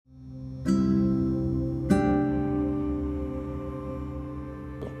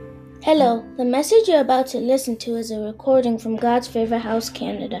Hello, the message you're about to listen to is a recording from God's Favorite House,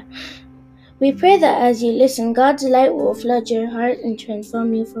 Canada. We pray that as you listen, God's light will flood your heart and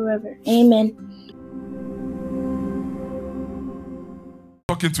transform you forever. Amen.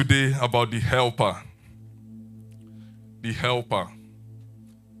 Talking today about the helper. The helper.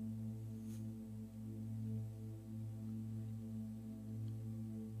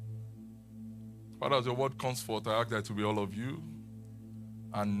 Father, as your word comes forth, I ask that it will be all of you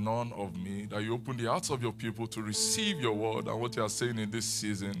and none of me, that you open the hearts of your people to receive your word and what you are saying in this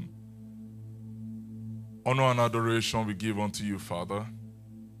season. Honor and adoration we give unto you, Father.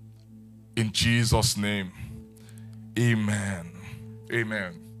 In Jesus' name, amen.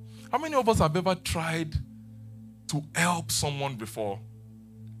 Amen. How many of us have ever tried to help someone before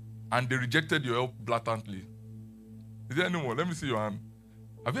and they rejected your help blatantly? Is there anyone? Let me see your hand.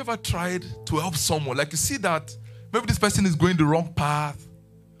 Have you ever tried to help someone? Like you see that maybe this person is going the wrong path,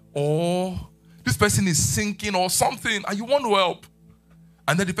 or this person is sinking or something, and you want to help,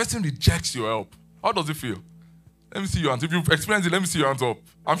 and then the person rejects your help. How does it feel? Let me see your hands. If you've experienced it, let me see your hands up.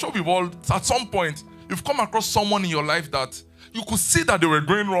 I'm sure we've all, at some point, you've come across someone in your life that you could see that they were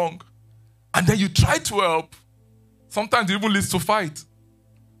going wrong, and then you try to help. Sometimes it even leads to fight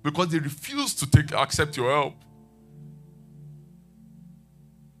because they refuse to accept your help.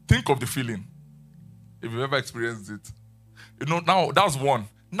 Think of the feeling if you've ever experienced it. Now that's one.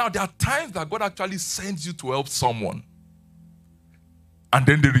 Now there are times that God actually sends you to help someone, and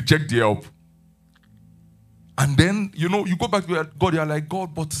then they reject the help. And then, you go back to God, you're like,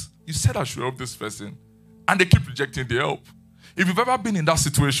 God, but you said I should help this person. And they keep rejecting the help. If you've ever been in that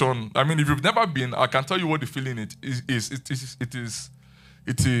situation, if you've never been, I can tell you what the feeling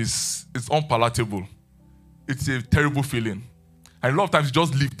it's unpalatable. It's a terrible feeling. And a lot of times you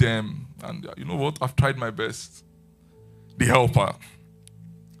just leave them, and you know what? I've tried my best. The helper.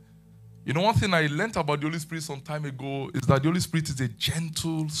 One thing I learned about the Holy Spirit some time ago is that the Holy Spirit is a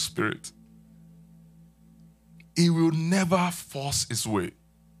gentle spirit. He will never force his way.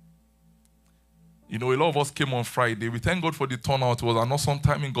 A lot of us came on Friday. We thank God for the turnout. It was an awesome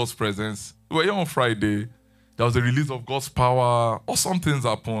time in God's presence. We were here on Friday. There was a release of God's power. Awesome things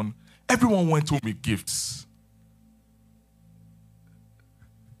happened. Everyone went home with gifts.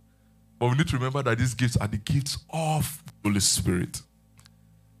 But we need to remember that these gifts are the gifts of the Holy Spirit.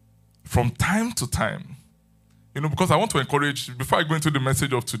 From time to time, because I want to encourage, before I go into the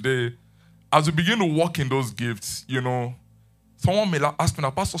message of today, as we begin to walk in those gifts, someone may ask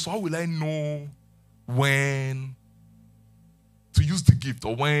me, Pastor, so how will I know when to use the gift,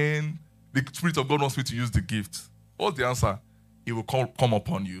 or when the Spirit of God wants me to use the gift? What's the answer? It will come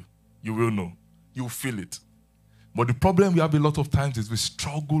upon you. You will know. You will feel it. But the problem we have a lot of times is we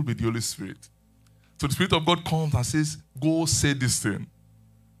struggle with the Holy Spirit. So the Spirit of God comes and says, go say this thing.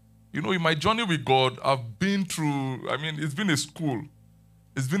 In my journey with God, I've been through, it's been a school.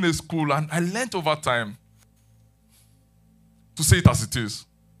 It's been a school, and I learned over time to say it as it is.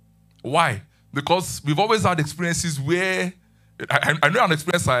 Why? Because we've always had experiences where, I know an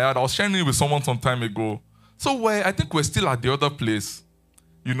experience I had. I was sharing it with someone some time ago. So where I think we're still at the other place,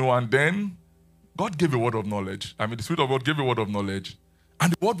 and then God gave a word of knowledge. The Spirit of God gave a word of knowledge.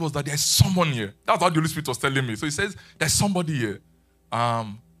 And the word was that there's someone here. That's what the Holy Spirit was telling me. So he says, there's somebody here.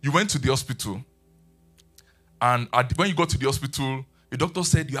 You went to the hospital. And when you got to the hospital, the doctor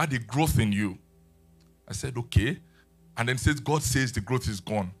said you had a growth in you. I said, okay. And then he says, God says the growth is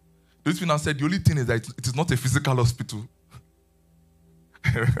gone. The Spirit now said, the only thing is that it is not a physical hospital.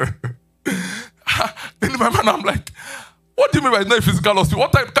 Then in my mind, I'm like, what do you mean by it's not a physical hospital?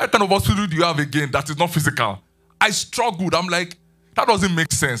 What kind of hospital do you have again that is not physical? I struggled. I'm like, that doesn't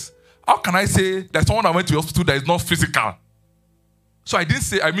make sense. How can I say there's someone that went to the hospital that is not physical? So I didn't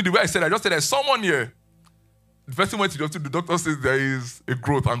say, the way I said, I just said there's someone here. The person went to the hospital, the doctor says there is a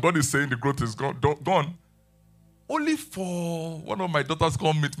growth, and God is saying the growth is gone. Only for one of my daughters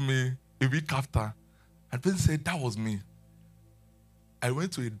come meet me a week after, and the person said, that was me. I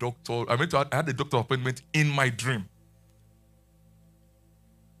went to a doctor, I had a doctor appointment in my dream.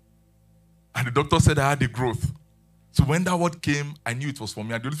 And the doctor said I had a growth. So when that word came, I knew it was for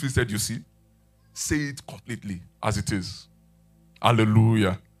me. And the Holy Spirit said, you see, say it completely as it is.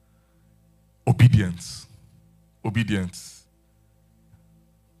 Hallelujah. Obedience. Obedience.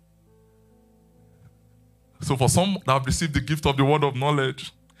 So for some that have received the gift of the word of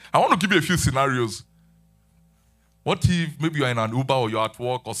knowledge, I want to give you a few scenarios. What if maybe you're in an Uber, or you're at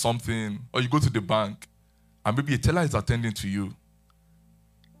work or something, or you go to the bank, and maybe a teller is attending to you,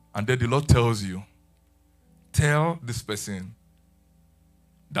 and then the Lord tells you, tell this person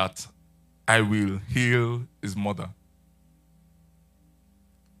that I will heal his mother.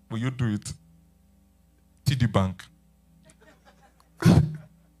 Will you do it? TD Bank.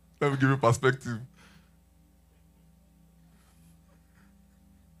 Let me give you perspective.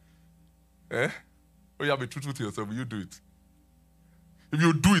 Eh? Oh, you have a truthful to yourself. Will you do it? If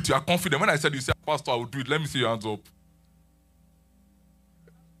you do it, you are confident. When I said you say, Pastor, I will do it. Let me see your hands up.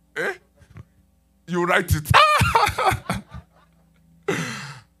 Eh? You write it.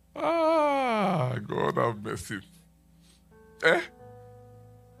 God have mercy. Eh?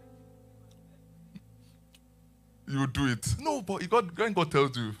 You do it. No, but God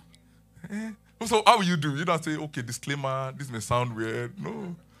tells you. Eh? So how will you do? You don't say, okay, disclaimer, this may sound weird.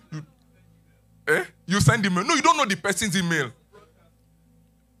 No. You send email. No, you don't know the person's email.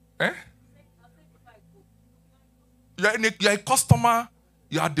 Eh? You're a customer,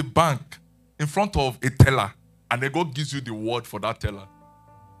 you're at the bank in front of a teller, and then God gives you the word for that teller.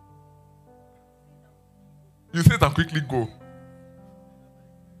 You say it and quickly go.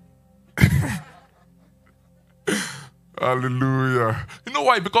 Hallelujah. You know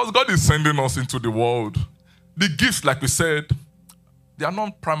why? Because God is sending us into the world. The gifts, like we said, they are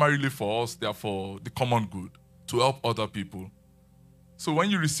not primarily for us, they are for the common good, to help other people. So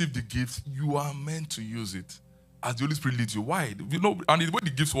when you receive the gifts, you are meant to use it as the Holy Spirit leads you. Why? You know, and the way the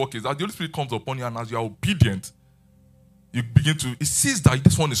gifts work is as the Holy Spirit comes upon you and as you are obedient, you begin to, it sees that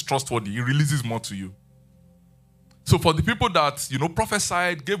this one is trustworthy, it releases more to you. So for the people that,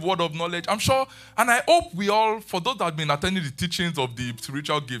 prophesied, gave word of knowledge, I'm sure, and I hope we all, for those that have been attending the teachings of the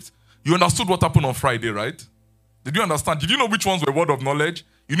spiritual gifts, you understood what happened on Friday, right? Did you understand? Did you know which ones were word of knowledge?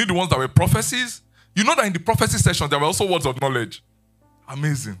 You knew the ones that were prophecies? You know that in the prophecy sessions, there were also words of knowledge.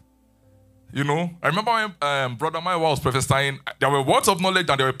 Amazing. I remember when Brother Maiwa was prophesying, there were words of knowledge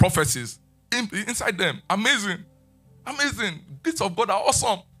and there were prophecies inside them. Amazing. Amazing. Gifts of God are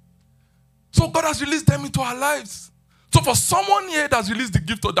awesome. So God has released them into our lives. So for someone here that received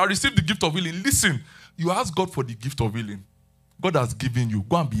the gift of healing, listen, you ask God for the gift of healing. God has given you.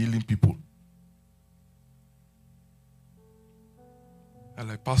 Go and be healing people. I'm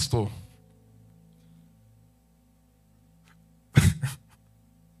like, Pastor.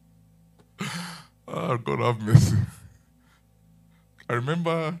 Oh, God have mercy. I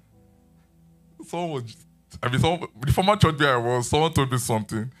remember the former church where I was, someone told me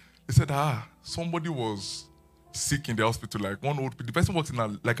something. They said, somebody was sick in the hospital, like the person works in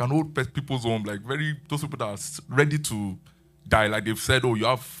an old people's home, like those people that are ready to die. Like they've said, you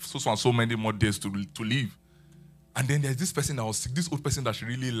have so and so many more days to live. And then there's this person that was sick, this old person that she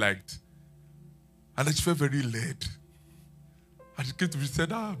really liked. And then she felt very led. And she came to me and said,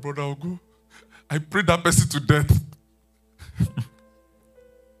 Brother Ogo, I prayed that person to death.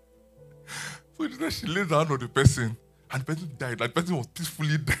 So she laid her hand on the person, and the person died. Like the person was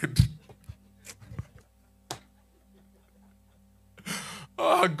peacefully dead.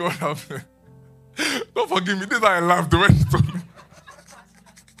 Oh, God have mercy. Don't forgive me. This is how I laughed when she told me.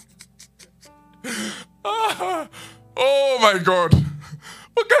 Oh, my God.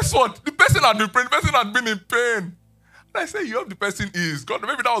 But guess what? The person had been praying. The person had been in pain. And I said, you hope the person is. God,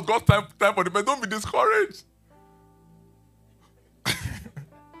 maybe that was God's time for the person. Don't be discouraged.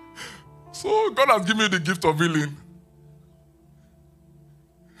 So God has given you the gift of healing.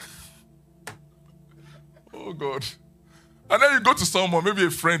 Oh, God. And then you go to someone, maybe a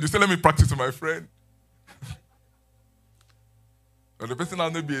friend, you say, let me practice with my friend. And the person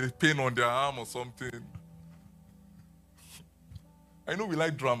has maybe a pain on their arm or something. I know we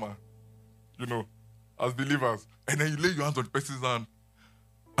like drama, as believers. And then you lay your hands on the person's hand.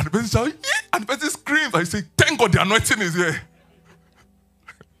 And the person shouts, yeah! And the person screams. And you say, thank God the anointing is here.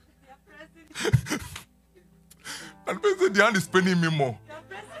 And the person says, the hand is paining me more.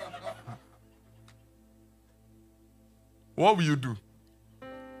 What will you do?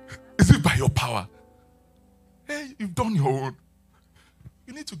 Is it by your power? Hey, you've done your own.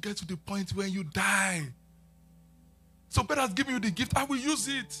 You need to get to the point where you die. So God has given you the gift. I will use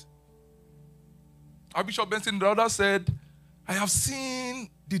it. Our Bishop Benson, the other said, I have seen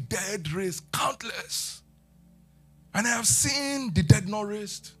the dead raised countless. And I have seen the dead not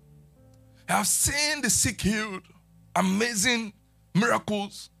raised. I have seen the sick healed. Amazing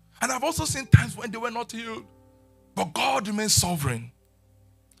miracles. And I've also seen times when they were not healed. But God remains sovereign.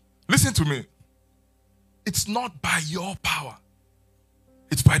 Listen to me. It's not by your power.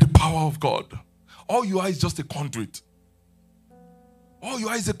 It's by the power of God. All you are is just a conduit. All you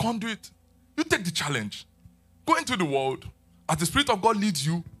are is a conduit. You take the challenge. Go into the world. As the Spirit of God leads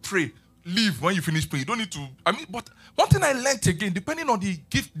you, pray. Leave when you finish praying. You don't need to. But one thing I learned again, depending on the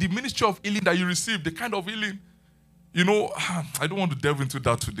gift, the ministry of healing that you receive, the kind of healing, I don't want to delve into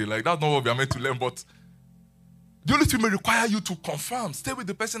that today. Like, that's not what we are meant to learn, but The Holy Spirit may require you to confirm. Stay with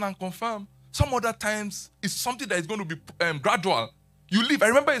the person and confirm. Some other times, it's something that is going to be gradual. You leave. I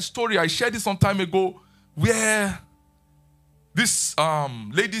remember a story, I shared it some time ago, where this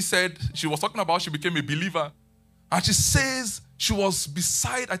lady said, she was talking about she became a believer. And she says she was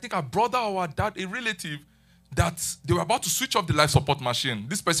beside, I think, her brother or her dad, a relative, that they were about to switch off the life support machine.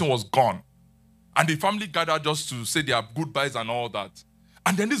 This person was gone. And the family gathered just to say their goodbyes and all that.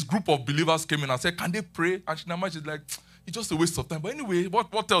 And then this group of believers came in and said, can they pray? And she's like, it's just a waste of time. But anyway,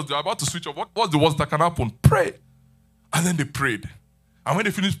 what else? They're about to switch off. What's the worst that can happen? Pray. And then they prayed. And when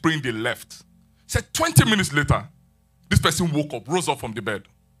they finished praying, they left. Said 20 minutes later, this person woke up, rose up from the bed,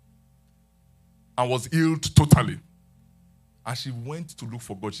 and was healed totally. And she went to look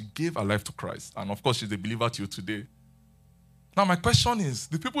for God. She gave her life to Christ. And of course, she's a believer to you today. Now, my question is,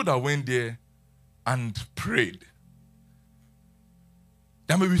 the people that went there and prayed,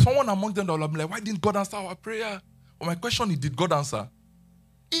 there may be someone among them that will be like, why didn't God answer our prayer? But my question is, did God answer?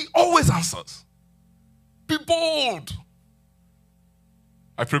 He always answers. Be bold.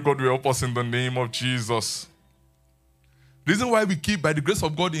 I pray God will help us in the name of Jesus. The reason why we keep, by the grace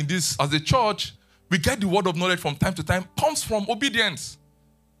of God in this, as a church, we get the word of knowledge from time to time, comes from obedience.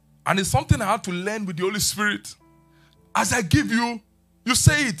 And it's something I had to learn with the Holy Spirit. As I give you, you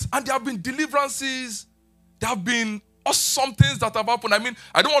say it. And there have been deliverances. There have been awesome things that have happened. I mean,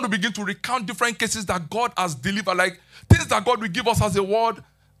 I don't want to begin to recount different cases that God has delivered, like things that God will give us as a word,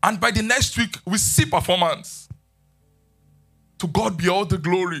 and by the next week, we see performance. To God be all the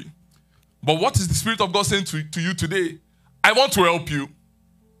glory. But what is the Spirit of God saying to you today? I want to help you.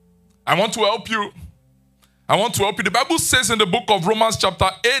 I want to help you. I want to help you. The Bible says in the book of Romans chapter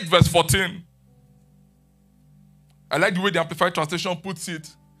 8 verse 14. I like the way the Amplified Translation puts it.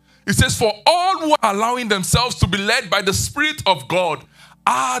 It says, for all who are allowing themselves to be led by the Spirit of God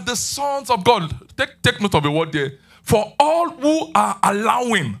are the sons of God. Take note of the word there. For all who are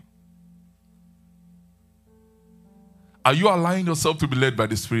allowing. Are you allowing yourself to be led by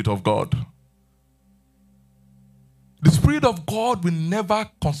the Spirit of God? The Spirit of God will never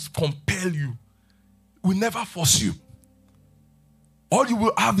compel you. Will never force you. All you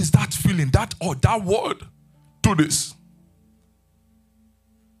will have is that feeling, that word. Do this.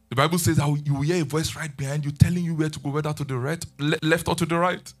 The Bible says that you will hear a voice right behind you telling you where to go, whether to the right, left or to the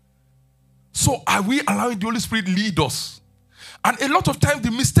right. So are we allowing the Holy Spirit lead us? And a lot of times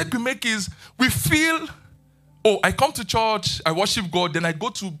the mistake we make is we feel, oh, I come to church, I worship God, then I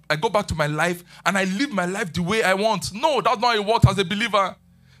go back to my life and I live my life the way I want. No, that's not how it works as a believer.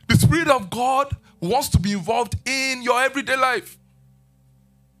 The Spirit of God wants to be involved in your everyday life.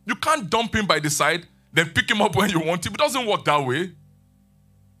 You can't dump him by the side, then pick him up when you want him. It doesn't work that way.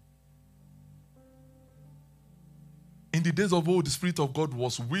 In the days of old, the Spirit of God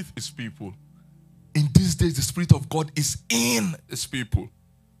was with his people. In these days, the Spirit of God is in his people.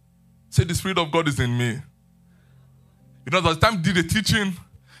 Say, the Spirit of God is in me. You know, at the time we did a teaching,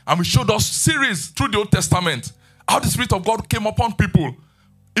 and we showed us series through the Old Testament, how the Spirit of God came upon people.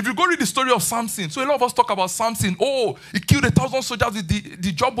 If you go read the story of Samson, so a lot of us talk about Samson. Oh, he killed 1,000 soldiers with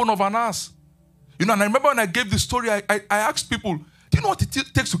the jawbone of an ass. You know, and I remember when I gave the story, I asked people, do you know what it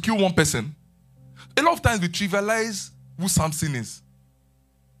takes to kill one person? A lot of times we trivialize who Samson is.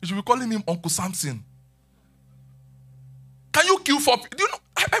 You should be calling him Uncle Samson. Can you kill 4 people? Do you know?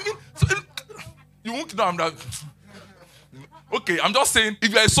 I mean, so, you won't know I'm not. Okay, I'm just saying,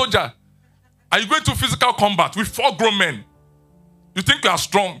 if you're a soldier, and you go into physical combat with 4 grown men, you think you are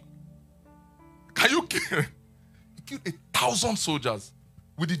strong. Can you kill? You killed 1,000 soldiers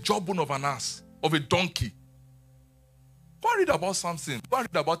with the jawbone of an ass, of a donkey. Go and read about Samson. Go and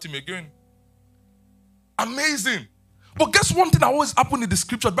read about him again. Amazing. But guess one thing that always happened in the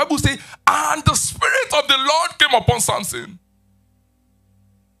scripture? The Bible says, and the Spirit of the Lord came upon Samson.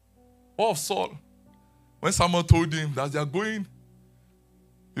 What of Saul? When Samuel told him that they are going,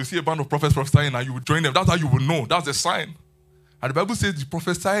 you see a band of prophets prophesying and you will join them. That's how you will know. That's a sign. And the Bible says he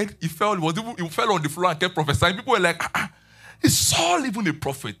prophesied, he fell on the floor and kept prophesying. People were like, is Saul even a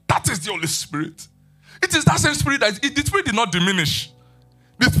prophet? That is the Holy Spirit. It is that same Spirit the Spirit did not diminish.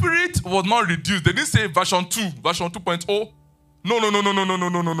 The Spirit was not reduced. They didn't say version 2, version 2.0.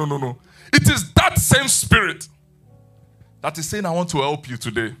 No. It is that same Spirit that is saying, I want to help you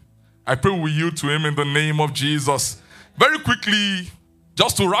today. I pray we yield to him in the name of Jesus. Very quickly,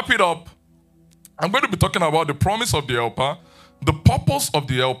 just to wrap it up, I'm going to be talking about the promise of the helper, the purpose of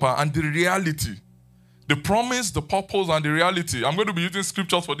the helper, and the reality. The promise, the purpose, and the reality. I'm going to be using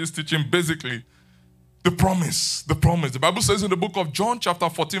scriptures for this teaching, basically. The promise. The Bible says in the book of John, chapter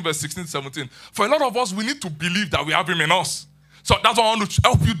 14, verse 16, 17, for a lot of us, we need to believe that we have him in us. So that's what I want to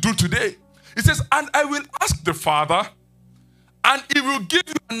help you do today. It says, and I will ask the Father, and he will give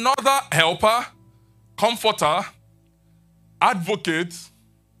you another helper, comforter, advocate,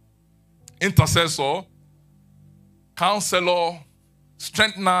 intercessor, counselor,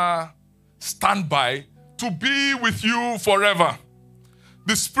 strengthener, standby, to be with you forever.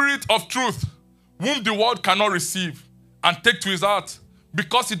 The Spirit of truth, whom the world cannot receive and take to his heart,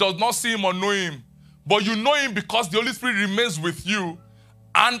 because he does not see him or know him. But you know him because the Holy Spirit remains with you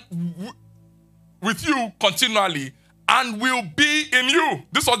and with you continually and will be in you.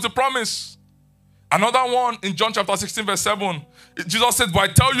 This was the promise. Another one in John chapter 16 verse 7. Jesus said, but I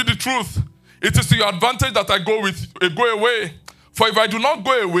tell you the truth. It is to your advantage that I go away. For if I do not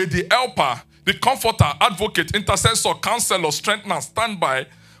go away, the helper, the comforter, advocate, intercessor, counselor, strengthener, standby,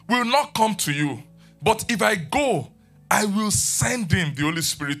 will not come to you. But if I go, I will send him, the Holy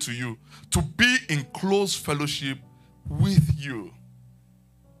Spirit, to you, to be in close fellowship with you.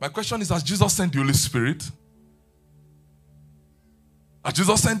 My question is, has Jesus sent the Holy Spirit? Has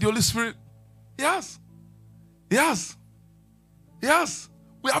Jesus sent the Holy Spirit? Yes. Yes. Yes.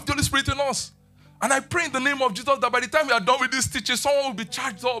 We have the Holy Spirit in us. And I pray in the name of Jesus that by the time we are done with this teaching, someone will be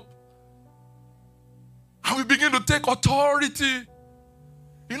charged up. And we begin to take authority.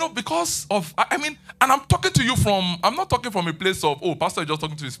 You know, because of, and I'm talking to you I'm not talking from a place of, oh, pastor is just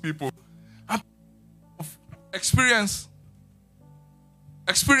talking to his people. I'm of experience.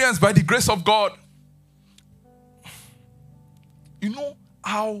 Experience by the grace of God. You know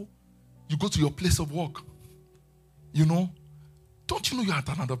how you go to your place of work? You know? Don't you know you're at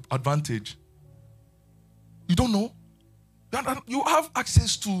an advantage? You don't know? You have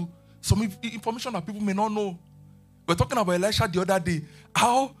access to some information that people may not know. We're talking about Elisha the other day.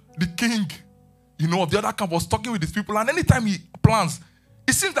 How the king, of the other camp was talking with his people. And anytime he plans,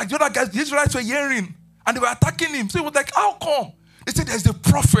 it seems like the other guys, the Israelites were hearing. And they were attacking him. So he was like, how come? They said there's a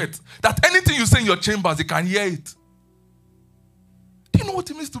prophet. That anything you say in your chambers, they can hear it. Do you know what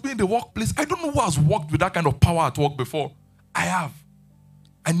it means to be in the workplace? I don't know who has worked with that kind of power at work before. I have.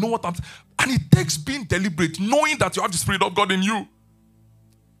 I know what I'm saying. And it takes being deliberate, knowing that you have the Spirit of God in you.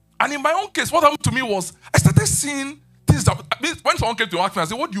 And in my own case, what happened to me was, I started seeing things that, when someone came to ask me, I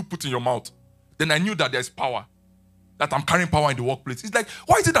said, what do you put in your mouth? Then I knew that there's power, that I'm carrying power in the workplace. It's like,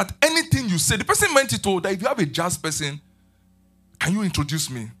 why is it that anything you say, the person meant it to, that if you have a jazz person, can you introduce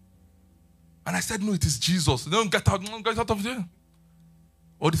me? And I said, no, it is Jesus. Don't get out of there.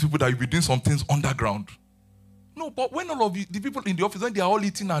 All these people that you'll be doing some things underground. No, but when all of you, the people in the office, when they are all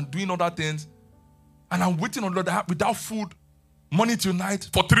eating and doing other things, and I'm waiting on that without food, morning till night,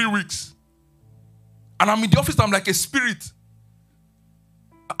 for 3 weeks. And I'm in the office, I'm like a spirit.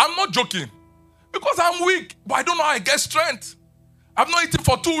 I'm not joking. Because I'm weak, but I don't know how I get strength. I've not eaten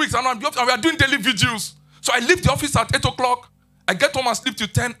for 2 weeks, and I'm in the office, and we are doing daily vigils. So I leave the office at 8 o'clock. I get home and sleep till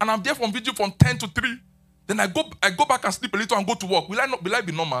 10, and I'm there from vigil from 10 to 3. Then I go back and sleep a little and go to work. Will I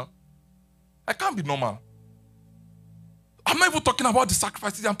be normal? I can't be normal. I'm not even talking about the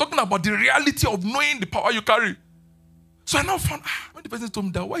sacrifices. I'm talking about the reality of knowing the power you carry. So I now found, when the person told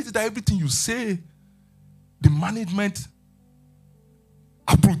me that, why is it that everything you say, the management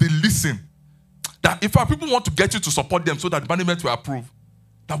approve, they listen? That if our people want to get you to support them so that the management will approve,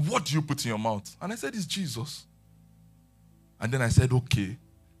 that what do you put in your mouth? And I said, it's Jesus. And then I said, okay,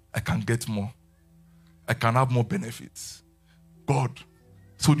 I can get more. I can have more benefits. God,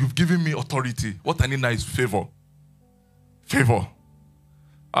 so you've given me authority. What I need now is favor. Favor.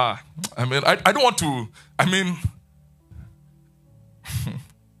 I don't want to, I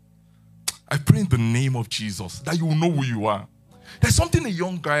pray in the name of Jesus that you will know who you are. There's something a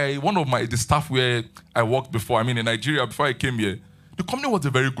young guy, one of the staff where I worked before, in Nigeria, before I came here, the company was a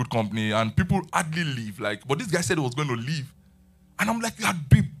very good company and people hardly leave. But this guy said he was going to leave. And I'm like, you are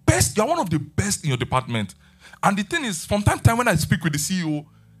the best, you're one of the best in your department. And the thing is, from time to time when I speak with the CEO,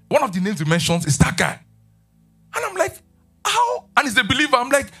 one of the names he mentions is that guy. And I'm like, how? And he's a believer. I'm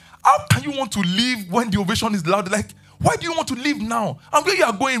like, how can you want to leave when the ovation is loud? Like, why do you want to leave now? And where you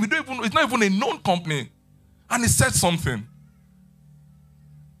are going, it's not even a known company. And he said something.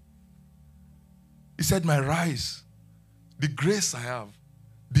 He said, my rise, the grace I have,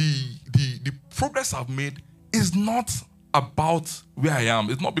 the progress I've made is not about where I am.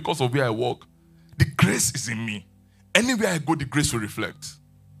 It's not because of where I walk. The grace is in me. Anywhere I go, the grace will reflect.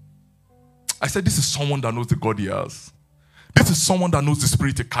 I said, this is someone that knows the God he has. This is someone that knows the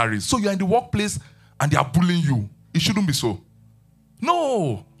spirit he carries. So you're in the workplace and they are bullying you. It shouldn't be so.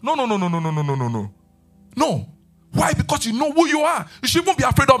 No. No. Why? Because you know who you are. You shouldn't be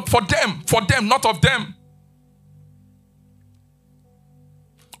afraid of for them, not of them.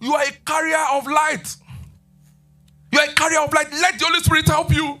 You are a carrier of light. You are a carrier of light. Let the Holy Spirit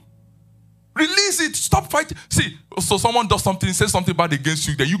help you. Release it. Stop fighting. See, so someone does something, says something bad against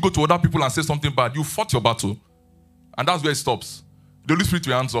you, then you go to other people and say something bad. You fought your battle. And that's where it stops. The Holy Spirit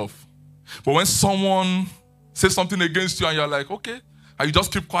will hands off. But when someone says something against you and you're like, okay, and you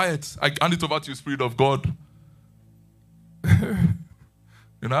just keep quiet, I hand it over to the Spirit of God.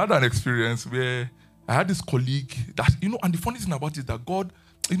 You know, I had an experience where I had this colleague that, you know, and the funny thing about it is that God,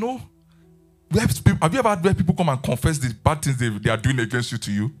 you know, have you ever had where people come and confess the bad things they are doing against you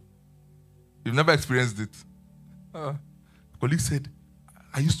to you? You've never experienced it. Colleague said,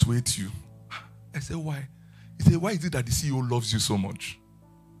 I used to hate you. I said, why? He said, why is it that the CEO loves you so much?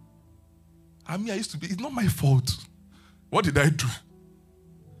 I mean, it's not my fault. What did I do?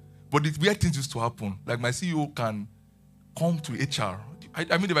 But the weird things used to happen. Like my CEO can come to HR.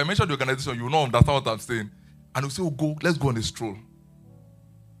 I mean, if I mention the organization, you will not understand what I'm saying. And he'll say, oh, let's go on a stroll.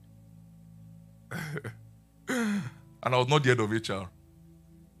 And I was not the head of HR.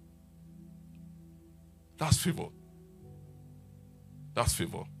 That's favor. That's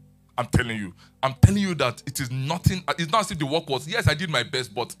favor. I'm telling you that it is nothing. It's not as if the work was, yes, I did my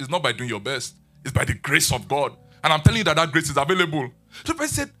best, but it's not by doing your best. It's by the grace of God. And I'm telling you that grace is available. So the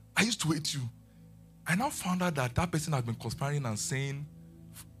person said, I used to hate you. I now found out that person has been conspiring and saying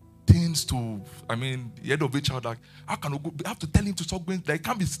things to, the head of HR, like, how can we go? I have to tell him to stop going, like,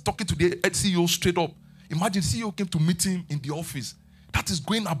 can't be talking to the CEO straight up. Imagine CEO came to meet him in the office. That is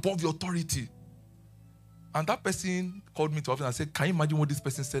going above your authority. And that person called me to office and said, can you imagine what this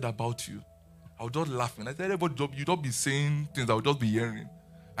person said about you? I was just laughing. I said, everybody, you don't be saying things I would just be hearing.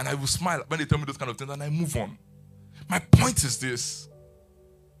 And I will smile when they tell me those kind of things and I move on. My point is this.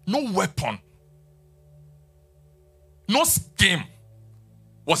 No weapon, no scheme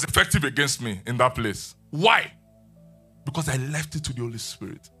was effective against me in that place. Why? Because I left it to the Holy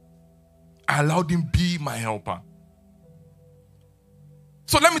Spirit. I allowed him be my helper.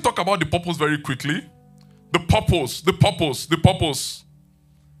 So let me talk about the purpose very quickly. The purpose. The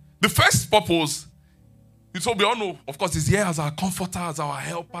first purpose, so we all know, of course, is here as our comforter, as our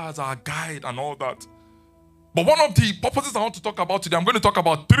helper, as our guide, and all that. But one of the purposes I want to talk about today, I'm going to talk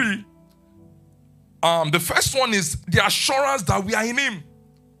about 3. The first one is the assurance that we are in him.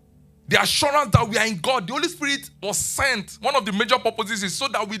 The assurance that we are in God. The Holy Spirit was sent. One of the major purposes is so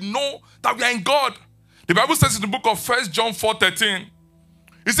that we know that we are in God. The Bible says in the book of 1 John 4:13,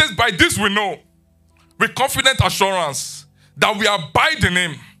 it says, by this we know, with confident assurance, that we abide in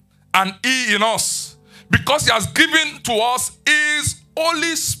him and he in us, because he has given to us his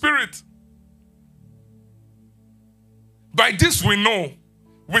Holy Spirit. By this we know,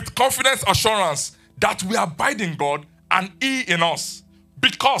 with confident assurance, that we abide in God and he in us.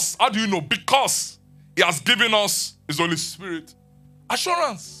 Because, how do you know? Because he has given us his Holy Spirit.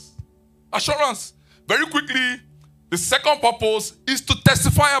 Assurance. Assurance. Very quickly, the second purpose is to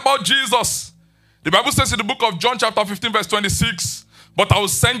testify about Jesus. The Bible says in the book of John chapter 15 verse 26, but I will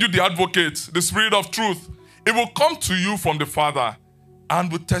send you the advocate, the Spirit of truth. It will come to you from the Father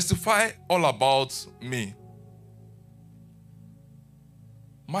and will testify all about me.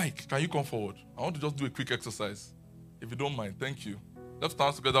 Mike, can you come forward? I want to just do a quick exercise. If you don't mind, thank you. Let's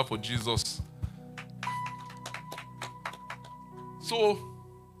stand together for Jesus. So,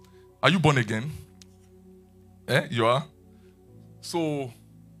 are you born again? You are? So,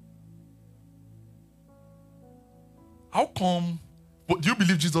 how come, do you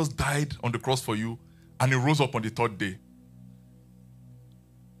believe Jesus died on the cross for you and he rose up on the 3rd day?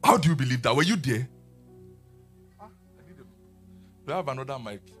 How do you believe that? Were you there? Do I have another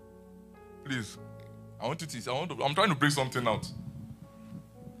mic? Please. I'm trying to bring something out.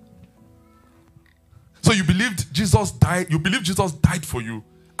 So you believed Jesus died, for you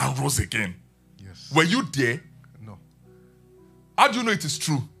and rose again? Yes. Were you there? No. How do you know it is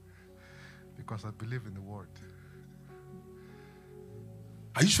true? Because I believe in the word.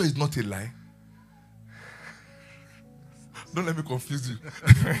 Are you sure it's not a lie? Don't let me confuse you.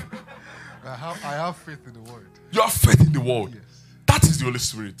 I have faith in the word. You have faith in the word. Yes. That is the Holy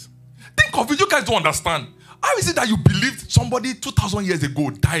Spirit. Think of it. You guys don't understand. How is it that you believed somebody 2,000 years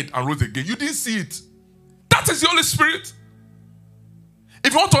ago died and rose again? You didn't see it. That is the Holy Spirit.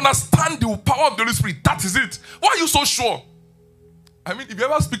 If you want to understand the power of the Holy Spirit, that is it. Why are you so sure? I mean, if you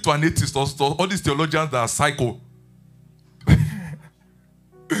ever speak to an atheist or all these theologians that are psycho,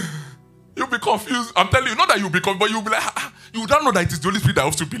 you'll be confused. I'm telling you, not that you'll be confused, but you'll be like, you don't know that it is the Holy Spirit that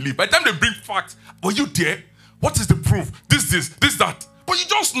helps you believe. By the time they bring facts, were you there? What is the proof? This, that. But you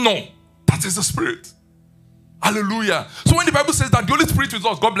just know that is the Spirit. Hallelujah. So when the Bible says that the Holy Spirit is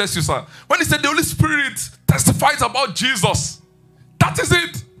us, God bless you, sir. When he said the Holy Spirit testifies about Jesus, that is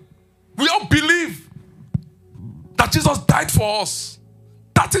it. We all believe that Jesus died for us.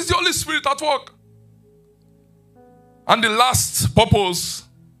 That is the Holy Spirit at work. And the last purpose,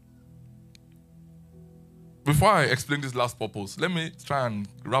 before I explain this last purpose, let me try and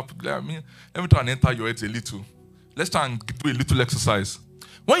let me try and enter your heads a little. Let's try and do a little exercise.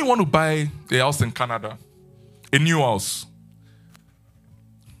 When you want to buy a house in Canada, a new house,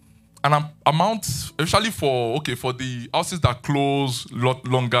 an amount, especially for the houses that close a lot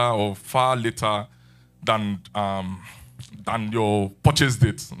longer or far later than your purchase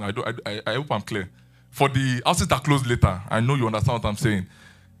date. I hope I'm clear. For the houses that close later, I know you understand what I'm saying.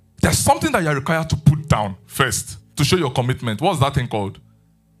 There's something that you're required to put down first to show your commitment. What's that thing called?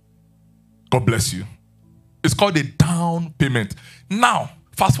 God bless you. It's called a down payment. Now,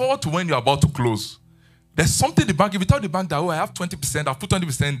 fast forward to when you're about to close. There's something the bank, if you tell the bank that, I have 20%, I've put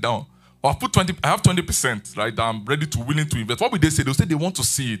 20% down, or I have 20%, right, that I'm willing to invest. What would they say? They'll say they want to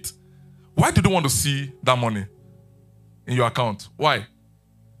see it. Why do they want to see that money in your account? Why?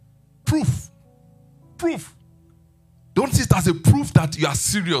 Proof. Don't see it as a proof that you are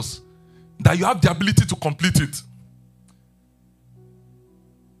serious, that you have the ability to complete it.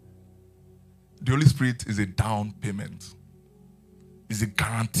 The Holy Spirit is a down payment. It's a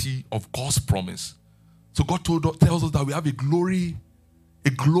guarantee of God's promise. So God tells us that we have a glory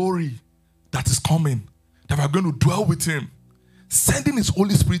that is coming, that we are going to dwell with Him. Sending His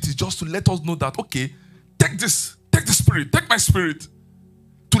Holy Spirit is just to let us know that, okay, take the Spirit, take my spirit,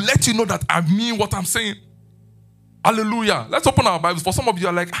 to let you know that I mean what I'm saying. Hallelujah. Let's open our Bibles. For some of you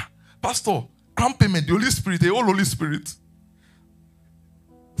are like, Pastor, down payment, the Holy Spirit, the whole Holy Spirit.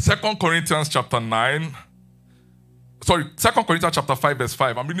 2 Corinthians chapter 5 verse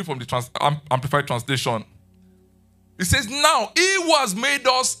 5. I'm reading from the Amplified Translation. It says, now He who has made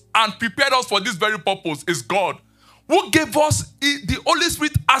us and prepared us for this very purpose is God, who gave us the Holy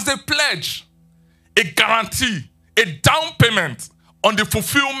Spirit as a pledge, a guarantee, a down payment on the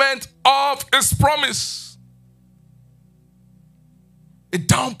fulfillment of His promise. A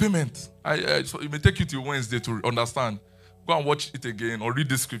down payment. So it may take you till Wednesday to understand. Go and watch it again or read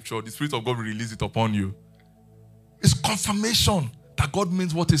the scripture. The Spirit of God will release it upon you. It's confirmation that God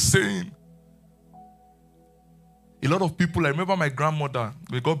means what He's saying. A lot of people, I remember my grandmother,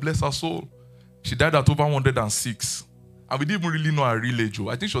 may God bless her soul. She died at over 106. And we didn't even really know her real age.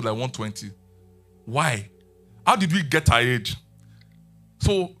 I think she was like 120. Why? How did we get her age?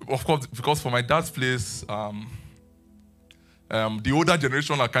 So, of course, because for my dad's place, the older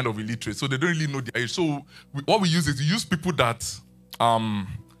generation are kind of illiterate, so they don't really know their age. So what we use is we use people that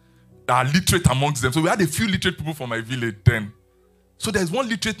are literate amongst them. So we had a few literate people from my village then. So there's one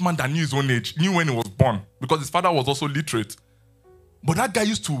literate man that knew his own age, knew when he was born, because his father was also literate. But that guy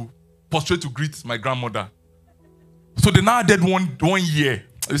used to prostrate to greet my grandmother. So they now did one year.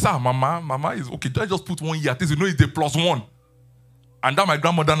 They said, Mama is okay. Just put 1 year. At least you know it's a +1. And then my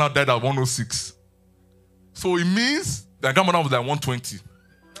grandmother now died at 106. So it means my grandmother was like 120.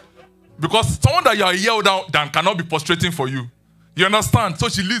 Because someone that you are a year older than cannot be prostrating for you. You understand? So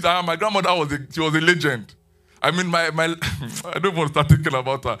she lives. My grandmother was a legend. I mean, I don't want to start thinking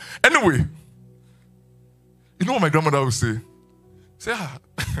about her. Anyway, you know what my grandmother would say? Say,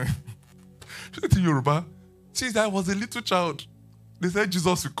 she said in Yoruba, she said, I was a little child. They said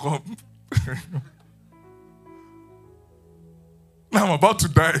Jesus will come. Now I'm about to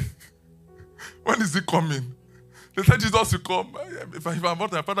die. When is He coming? They said Jesus will come. If I'm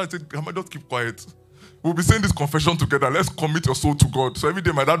about my father said, just keep quiet. We'll be saying this confession together. Let's commit your soul to God. So every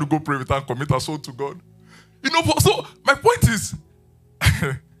day my dad will go pray with her and commit her soul to God. You know, so my point is,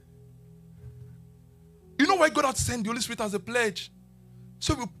 you know why God had to send the Holy Spirit as a pledge?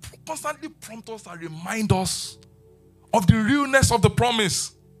 So He will constantly prompt us and remind us of the realness of the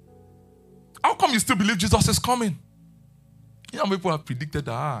promise. How come you still believe Jesus is coming? You know, people have predicted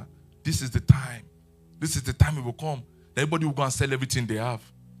that this is the time. This is the time He will come. Everybody will go and sell everything they have.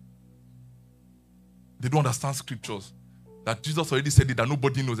 They don't understand scriptures. That Jesus already said it, that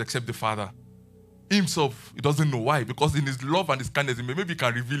nobody knows except the Father. He Himself, He doesn't know. Why? Because in His love and His kindness, maybe He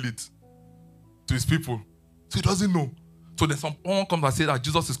can reveal it to His people. So He doesn't know. So then someone comes and says that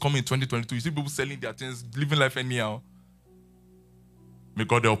Jesus is coming in 2022. You see people selling their things, living life anyhow. May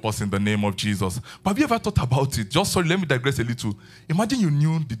God help us in the name of Jesus. But have you ever thought about it? Let me digress a little. Imagine you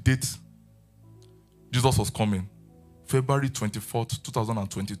knew the date Jesus was coming. February 24th,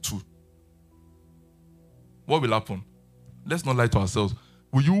 2022. What will happen? Let's not lie to ourselves.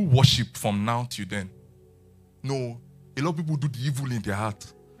 Will you worship from now till then? No. A lot of people do the evil in their heart.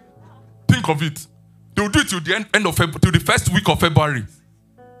 Think of it. They will do it till the end of February, till the first week of February.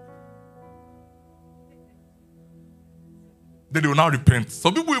 Then they will now repent.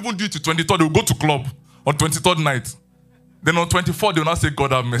 Some people even do it till 23rd. They will go to club on 23rd night. Then on 24, they will not say,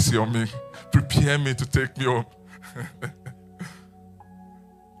 God have mercy on me. Prepare me to take me home.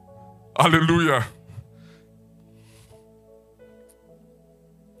 Hallelujah.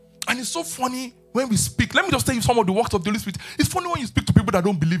 And it's so funny when we speak. Let me just tell you some of the works of the Holy Spirit. It's funny when you speak to people that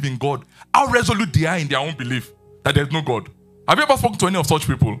don't believe in God, how resolute they are in their own belief that there's no God. Have you ever spoken to any of such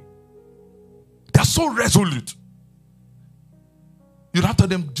people? They're so resolute. You don't tell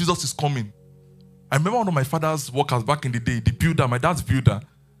them Jesus is coming. I remember one of my father's workers back in the day, the builder, my dad's builder.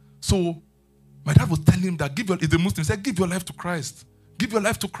 So my dad was telling him that he's a Muslim. He said, give your life to Christ. Give your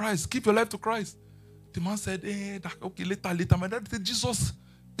life to Christ. Give your life to Christ. The man said, okay, later. My dad said, Jesus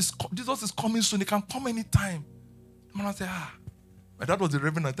is coming soon. He can come anytime. The man said, my dad was the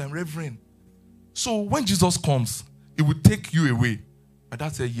reverend at the time. Reverend. So when Jesus comes, he will take you away. My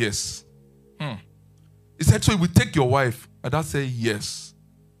dad said, yes. He said, so he will take your wife. My dad said, yes.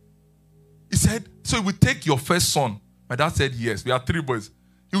 He said, so he will take your first son. My dad said, yes. We are 3 boys.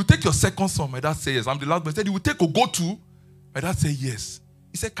 He will take your second son. My dad said, yes. I'm the last boy. He said, he will take Ogotu. My dad said, yes.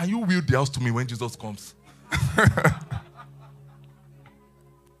 He said, can you will the house to me when Jesus comes?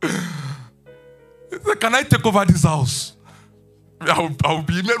 He said, can I take over this house? I will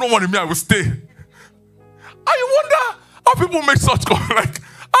be, no one in me, I will stay. I wonder how people make such calls. Like,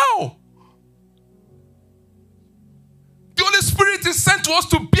 how? The Holy Spirit is sent to us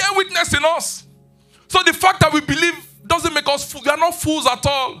to bear witness in us. So the fact that we believe doesn't make us fools. We are not fools at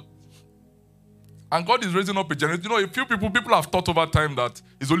all. And God is raising up a generation. You know, a few people have thought over time that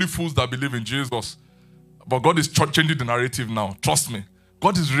it's only fools that believe in Jesus. But God is changing the narrative now. Trust me.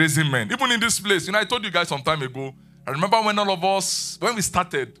 God is raising men. Even in this place. You know, I told you guys some time ago. I remember when all of us, when we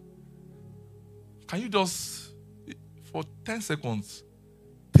started, can you just, for 10 seconds,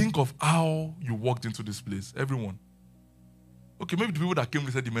 think of how you walked into this place? Everyone. Okay, maybe the people that came,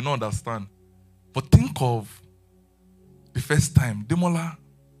 they said, you may not understand. But think of the first time. Demola,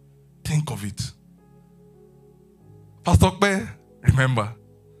 think of it. Pastor Kpe, remember.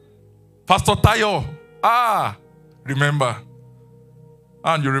 Pastor Tayo, remember.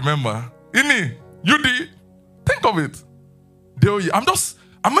 And you remember. Ini, Yudi, think of it.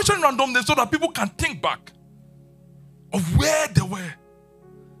 I'm mentioning random names so that people can think back of where they were.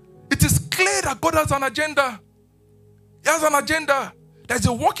 It is clear that God has an agenda. He has an agenda. There's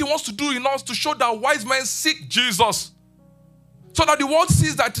a work he wants to do in us to show that wise men seek Jesus. So that the world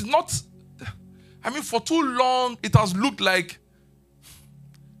sees that it's not... for too long, it has looked like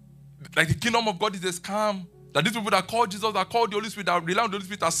the kingdom of God is a scam. That these people that call Jesus, that call the Holy Spirit, that rely on the Holy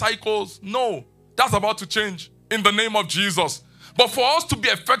Spirit are psychos. No, that's about to change in the name of Jesus. But for us to be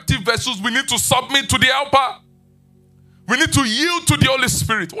effective vessels, we need to submit to the helper. We need to yield to the Holy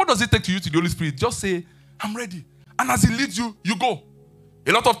Spirit. What does it take to yield to the Holy Spirit? Just say, I'm ready. And as he leads you, you go.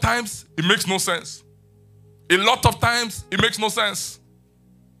 A lot of times, it makes no sense. A lot of times, it makes no sense.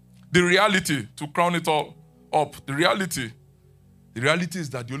 The reality, to crown it all up, the reality is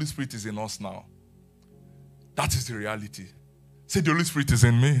that the Holy Spirit is in us now. That is the reality. Say, the Holy Spirit is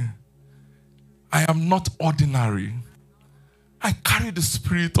in me. I am not ordinary. I carry the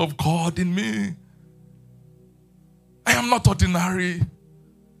Spirit of God in me. I am not ordinary.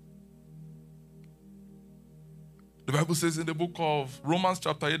 The Bible says in the book of Romans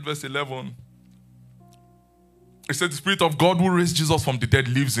chapter 8 verse 11, it says the Spirit of God who raised Jesus from the dead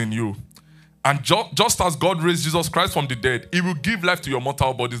lives in you. And just as God raised Jesus Christ from the dead, he will give life to your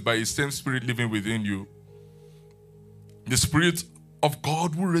mortal bodies by his same Spirit living within you. The Spirit of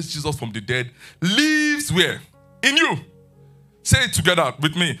God who raised Jesus from the dead lives where? In you. Say it together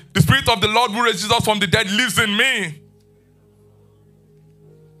with me. The Spirit of the Lord who raised Jesus from the dead lives in me.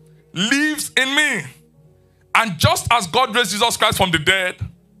 Lives in me. And just as God raised Jesus Christ from the dead,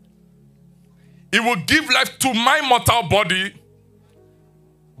 he will give life to my mortal body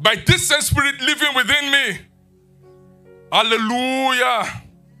by this same Spirit living within me. Hallelujah.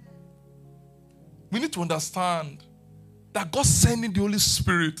 We need to understand that God sending the Holy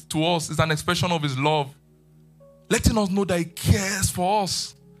Spirit to us is an expression of his love. Letting us know that he cares for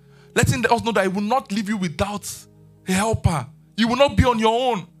us. Letting us know that he will not leave you without a helper. You will not be on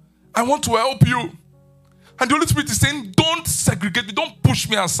your own. I want to help you. And the Holy Spirit is saying, don't segregate me, don't push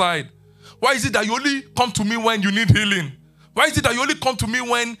me aside. Why is it that you only come to me when you need healing? Why is it that you only come to me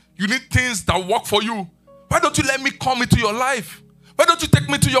when you need things that work for you? Why don't you let me come into your life? Why don't you take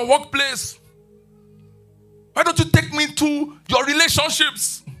me to your workplace? Why don't you take me to your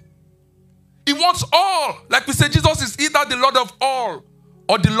relationships? He wants all. Like we said, Jesus is either the Lord of all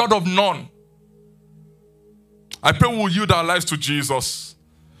or the Lord of none. I pray we will yield our lives to Jesus,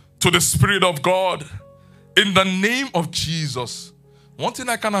 to the Spirit of God, in the name of Jesus. One thing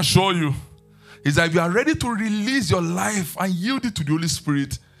I can assure you is that if you are ready to release your life and yield it to the Holy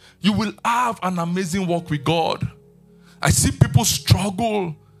Spirit, you will have an amazing walk with God. I see people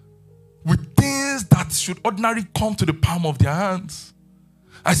struggle with things that should ordinarily come to the palm of their hands.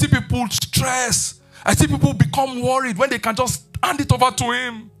 I see people stress. I see people become worried when they can just hand it over to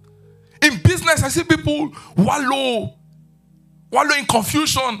Him. In business, I see people wallow in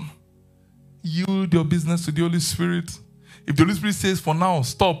confusion. Yield your business to the Holy Spirit. If the Holy Spirit says, for now,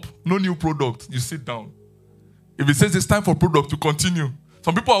 stop, no new product, you sit down. If it says it's time for product, to continue.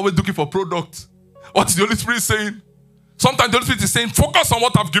 Some people are always looking for product. What is the Holy Spirit saying? Sometimes the Holy Spirit is saying, focus on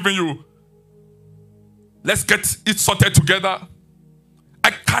what I've given you. Let's get it sorted together. I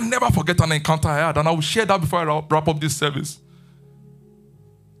can never forget an encounter I had, and I will share that before I wrap up this service.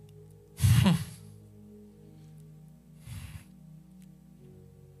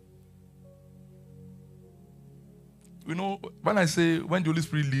 You know, when I say, when the Holy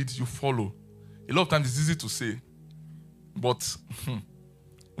Spirit leads, you follow. A lot of times it's easy to say. But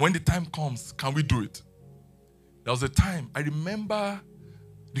when the time comes, can we do it? There was a time, I remember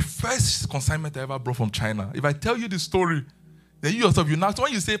the first consignment I ever brought from China. If I tell you the story, then you yourself, you know, so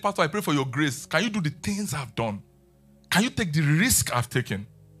when you say, Pastor, I pray for your grace, can you do the things I've done? Can you take the risk I've taken?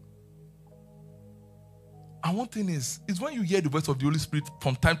 And one thing is when you hear the voice of the Holy Spirit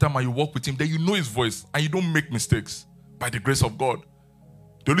from time to time and you walk with Him, then you know His voice and you don't make mistakes by the grace of God.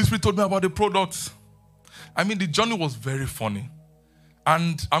 The Holy Spirit told me about the product. I mean, the journey was very funny.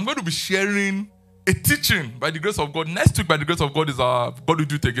 And I'm going to be sharing a teaching by the grace of God. Next week, by the grace of God, is our God Will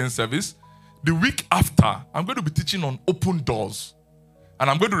Do It Again service. The week after, I'm going to be teaching on open doors. And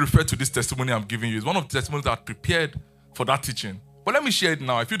I'm going to refer to this testimony I'm giving you. It's one of the testimonies that I prepared for that teaching. But let me share it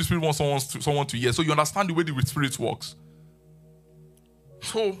now. I feel the Spirit wants someone to hear, so you understand the way the Spirit works.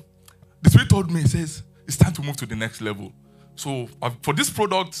 So, the Spirit told me, He says, it's time to move to the next level. So, for this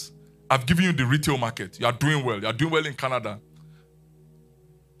product, I've given you the retail market. You are doing well. You are doing well in Canada.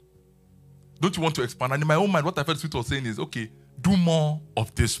 Don't you want to expand? And in my own mind, what I felt the Spirit was saying is, okay, do more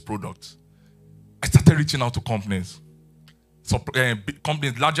of this product. I started reaching out to companies.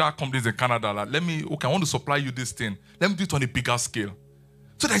 Companies, larger companies in Canada. Like, I want to supply you this thing. Let me do it on a bigger scale.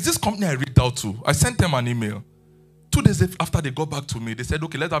 So there's this company I reached out to. I sent them an email. 2 days after they got back to me, they said,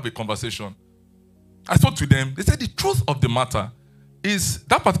 okay, let's have a conversation. I spoke to them. They said the truth of the matter is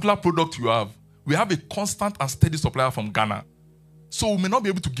that particular product you have, we have a constant and steady supplier from Ghana. So we may not be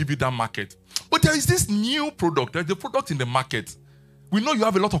able to give you that market. But there is this new product. There's a product in the market. We know you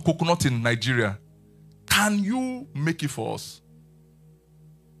have a lot of coconut in Nigeria. Can you make it for us?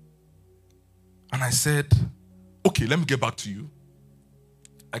 And I said, okay, let me get back to you.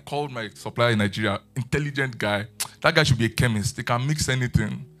 I called my supplier in Nigeria, intelligent guy. That guy should be a chemist. He can mix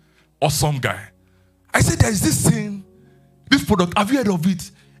anything. Awesome guy. I said, there is this thing, this product, have you heard of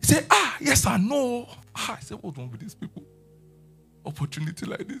it? He said, yes, I know. I said, what's wrong with these people? Opportunity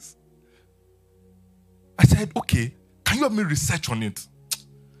like this. I said, okay, can you help me research on it?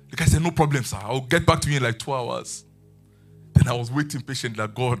 The guy said, no problem, sir. I'll get back to you in like 2 hours. Then I was waiting patiently,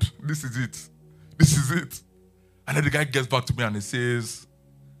 like, God, this is it. This is it. And then the guy gets back to me and he says,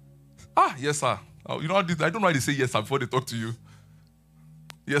 yes, sir. You know, I don't know why they say yes, sir, before they talk to you.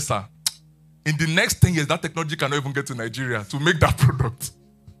 Yes, sir. In the next 10 years, that technology cannot even get to Nigeria to make that product.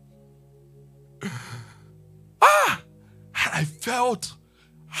 I felt,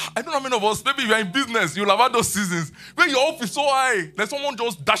 I don't know how many of us, maybe you're in business, you'll have had those seasons where your hope is so high that someone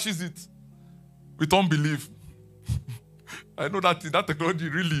just dashes it with unbelief. I know that technology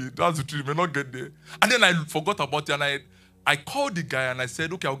really, that's the truth, may not get there. And then I forgot about it and I called the guy and I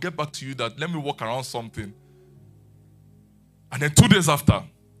said, okay, I'll get back to you that let me work around something. And then 2 days after,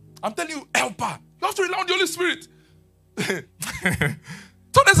 I'm telling you, helper, you have to rely on the Holy Spirit. 2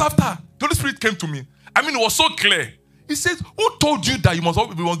 days after, the Holy Spirit came to me. I mean, it was so clear. He says, who told you that you must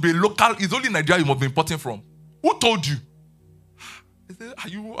be local? It's only Nigeria you must be importing from. Who told you? I said, are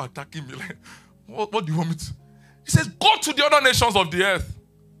you attacking me? Like, what do you want me to? He says, go to the other nations of the earth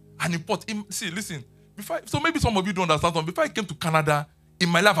and import. See, listen. So maybe some of you don't understand something. Before I came to Canada, in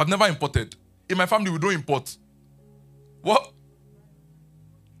my life, I've never imported. In my family, we don't import. What?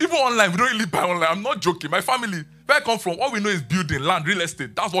 Even online, we don't really buy online. I'm not joking. My family, where I come from, all we know is building, land, real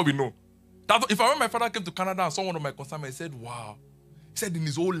estate. That's what we know. If I remember my father came to Canada and saw one of my consignments, he said, wow. He said in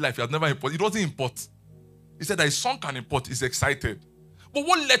his whole life, he has never imported. He doesn't import. He said that his son can import. He's excited. But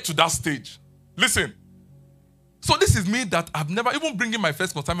what led to that stage? Listen. So this is me that I've never, even bringing my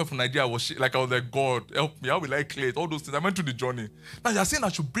first consignment from Nigeria, I was like, God, help me. How will I clear it? All those things. I went through the journey. Now you're saying I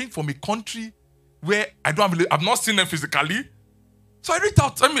should bring from a country where I've not seen them physically. So I reached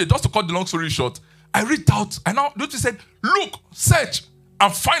out. Just to cut the long story short, I reached out. And now, don't you said, look, search,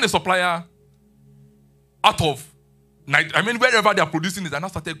 and find a supplier out of wherever they are producing it. I now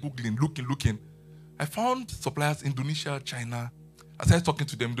started Googling, looking. I found suppliers Indonesia, China. I started talking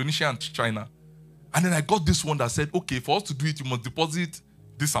to them, Indonesia and China. And then I got this one that said, okay, for us to do it, you must deposit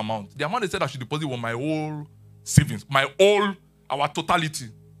this amount. The amount they said I should deposit was my whole savings, our totality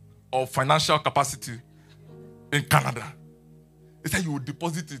of financial capacity in Canada. They said you would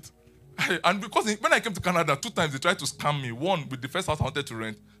deposit it. And because when I came to Canada, 2 times they tried to scam me. One, with the first house I wanted to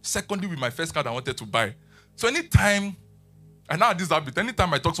rent. Secondly, with my first car I wanted to buy. So anytime, and now this habit,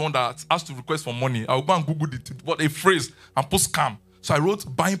 anytime I talk to someone that has to request for money, I'll go and Google a phrase and put scam. So I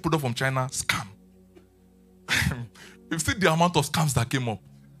wrote, buying product from China, scam. You see the amount of scams that came up.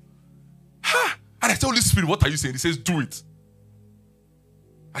 And I said, Holy Spirit, what are you saying? He says, do it.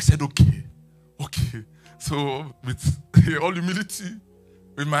 I said, okay. So with all humility,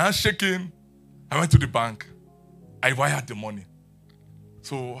 with my hands shaking, I went to the bank. I wired the money.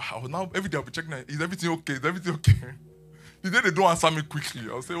 So I was now, every day I'll be checking, is everything okay? Is everything okay? The day they don't answer me quickly,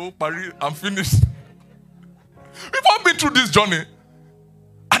 I'll say, oh, Paris, I'm finished. We've all been through this journey.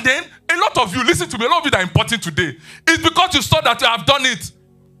 And then, a lot of you, listen to me, a lot of you that are importing today, it's because you saw that you have done it.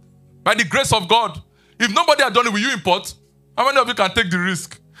 By the grace of God. If nobody had done it, will you import? How many of you can take the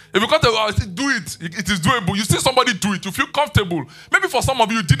risk? If because do it, it is doable. You see somebody do it, you feel comfortable. Maybe for some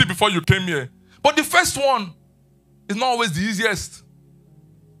of you, you did it before you came here. But the first one is not always the easiest.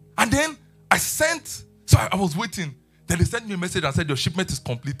 And then so I was waiting. Then they sent me a message and said, your shipment is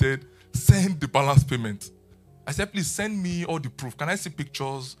completed. Send the balance payment. I said, please send me all the proof. Can I see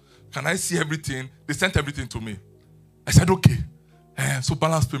pictures? Can I see everything? They sent everything to me. I said, okay. So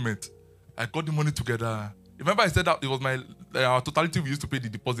balance payment. I got the money together. Remember I said that it was our totality we used to pay the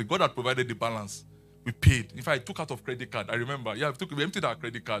deposit. God had provided the balance. We paid. In fact, I took out of credit card. I remember. Yeah, we emptied our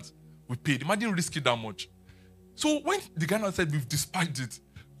credit cards. We paid. Imagine risking that much. So when the guy now said, we've dispatched it,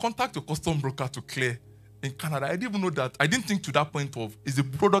 contact your custom broker to clear in Canada. I didn't even know that. I didn't think to that point of, is the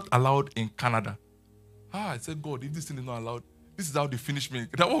product allowed in Canada? I said, God, if this thing is not allowed, this is how they finish me.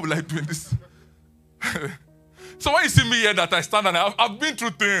 What will I do in this? So when you see me here that I stand and I've been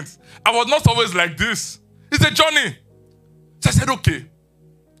through things. I was not always like this. It's a journey. So I said, okay.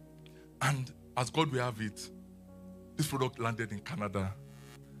 And as God will have it, this product landed in Canada.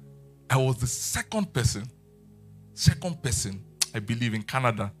 I was the second person, I believe, in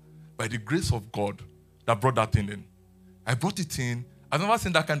Canada, by the grace of God, that brought that thing in. I brought it in. I've never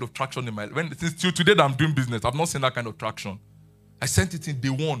seen that kind of traction in my life. Since till today that I'm doing business, I've not seen that kind of traction. I sent it in day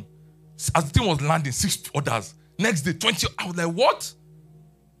 1. As the thing was landing, 6 orders. Next day, 20. I was like, what?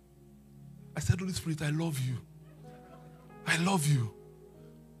 I said, Holy Spirit, I love you. I love you.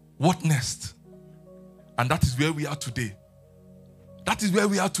 What next? And that is where we are today. That is where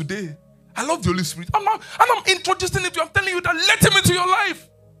we are today. I love the Holy Spirit. I'm introducing it to you. I'm telling you that let him into your life.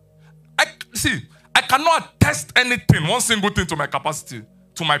 I cannot attest anything, one single thing, to my capacity,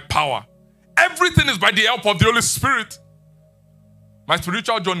 to my power. Everything is by the help of the Holy Spirit. My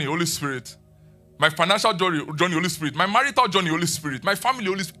spiritual journey, Holy Spirit. My financial journey, Holy Spirit. My marital journey, Holy Spirit. My family,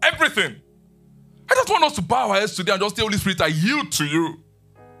 Holy Spirit. Everything. I just want us to bow our heads today and just say, Holy Spirit, I yield to you.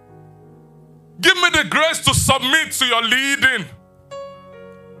 Give me the grace to submit to your leading.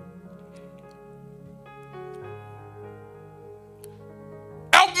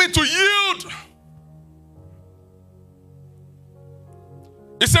 Help me to yield.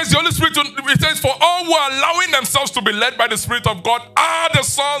 It says the Holy Spirit, it says, for all who are allowing themselves to be led by the Spirit of God are the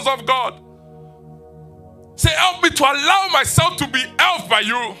sons of God. Say, help me to allow myself to be helped by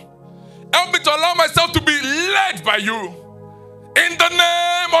you. Help me to allow myself to be led by you. In the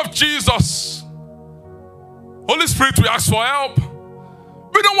name of Jesus. Holy Spirit, we ask for help.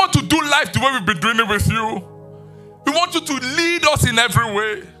 We don't want to do life the way we've been doing it with you. We want you to lead us in every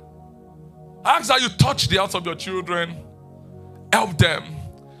way. I ask that you touch the hearts of your children. Help them.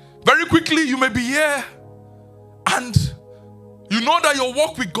 Very quickly, you may be here and you know that your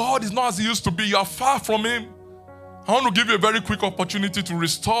walk with God is not as it used to be. You are far from him. I want to give you a very quick opportunity to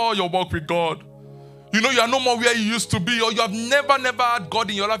restore your walk with God. You know you are no more where you used to be, or you have never had God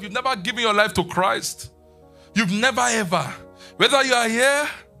in your life. You've never given your life to Christ. You've never ever. Whether you are here,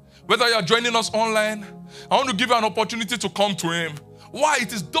 whether you are joining us online, I want to give you an opportunity to come to him. Why?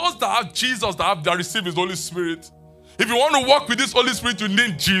 It is those that have Jesus that receive his Holy Spirit. If you want to walk with this Holy Spirit, you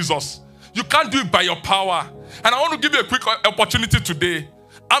need Jesus. You can't do it by your power. And I want to give you a quick opportunity today.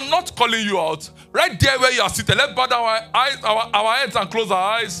 I'm not calling you out. Right there where you are seated, let's bow our heads and close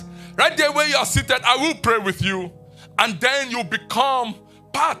our eyes. Right there where you are seated, I will pray with you. And then you'll become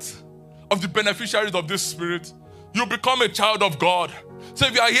part of the beneficiaries of this Spirit. You'll become a child of God. So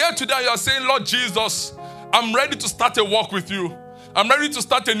if you are here today and you are saying, Lord Jesus, I'm ready to start a walk with you. I'm ready to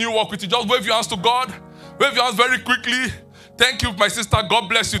start a new walk with you. Just wave your hands to God. Wave your hands very quickly. Thank you, my sister. God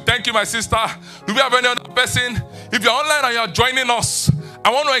bless you. Thank you, my sister. Do we have any other person? If you're online and you're joining us, I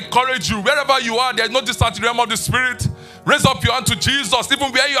want to encourage you, wherever you are, there's no distance to the realm of the Spirit. Raise up your hand to Jesus,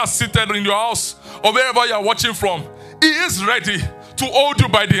 even where you are seated in your house or wherever you are watching from. He is ready to hold you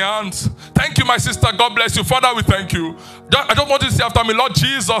by the hand. Thank you, my sister. God bless you. Father, we thank you. I don't want you to say after me, Lord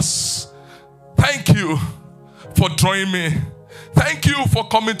Jesus, thank you for drawing me. Thank you for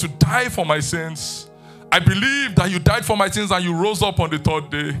coming to die for my sins. I believe that you died for my sins and you rose up on the third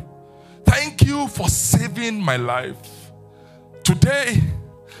day. Thank you for saving my life. Today,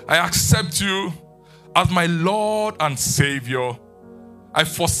 I accept you as my Lord and Savior. I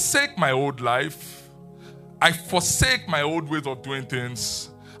forsake my old life. I forsake my old ways of doing things.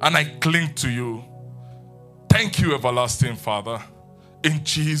 And I cling to you. Thank you, everlasting Father. In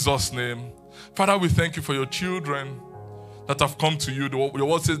Jesus' name. Father, we thank you for your children that have come to you. Your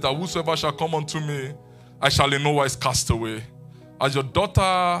word says that whosoever shall come unto me, I shall in no wise cast away. As your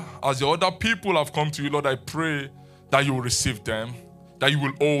daughter, as your other people have come to you, Lord, I pray that you will receive them, that you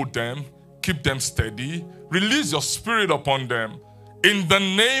will hold them, keep them steady, release your spirit upon them. In the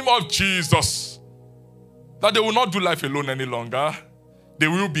name of Jesus, that they will not do life alone any longer. They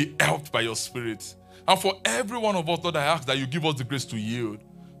will be helped by your spirit. And for every one of us, Lord, I ask that you give us the grace to yield,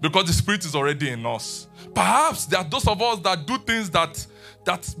 because the Spirit is already in us. Perhaps there are those of us that do things that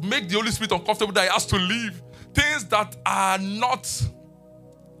make the Holy Spirit uncomfortable, that He has to leave. Things that are not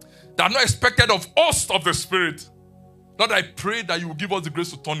expected of us, of the Spirit. Lord, I pray that you will give us the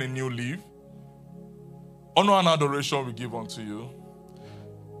grace to turn a new leaf. Honor and adoration we give unto you.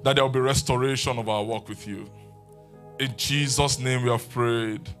 That there will be restoration of our walk with you. In Jesus' name we have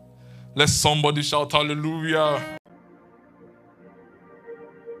prayed. Let somebody shout hallelujah.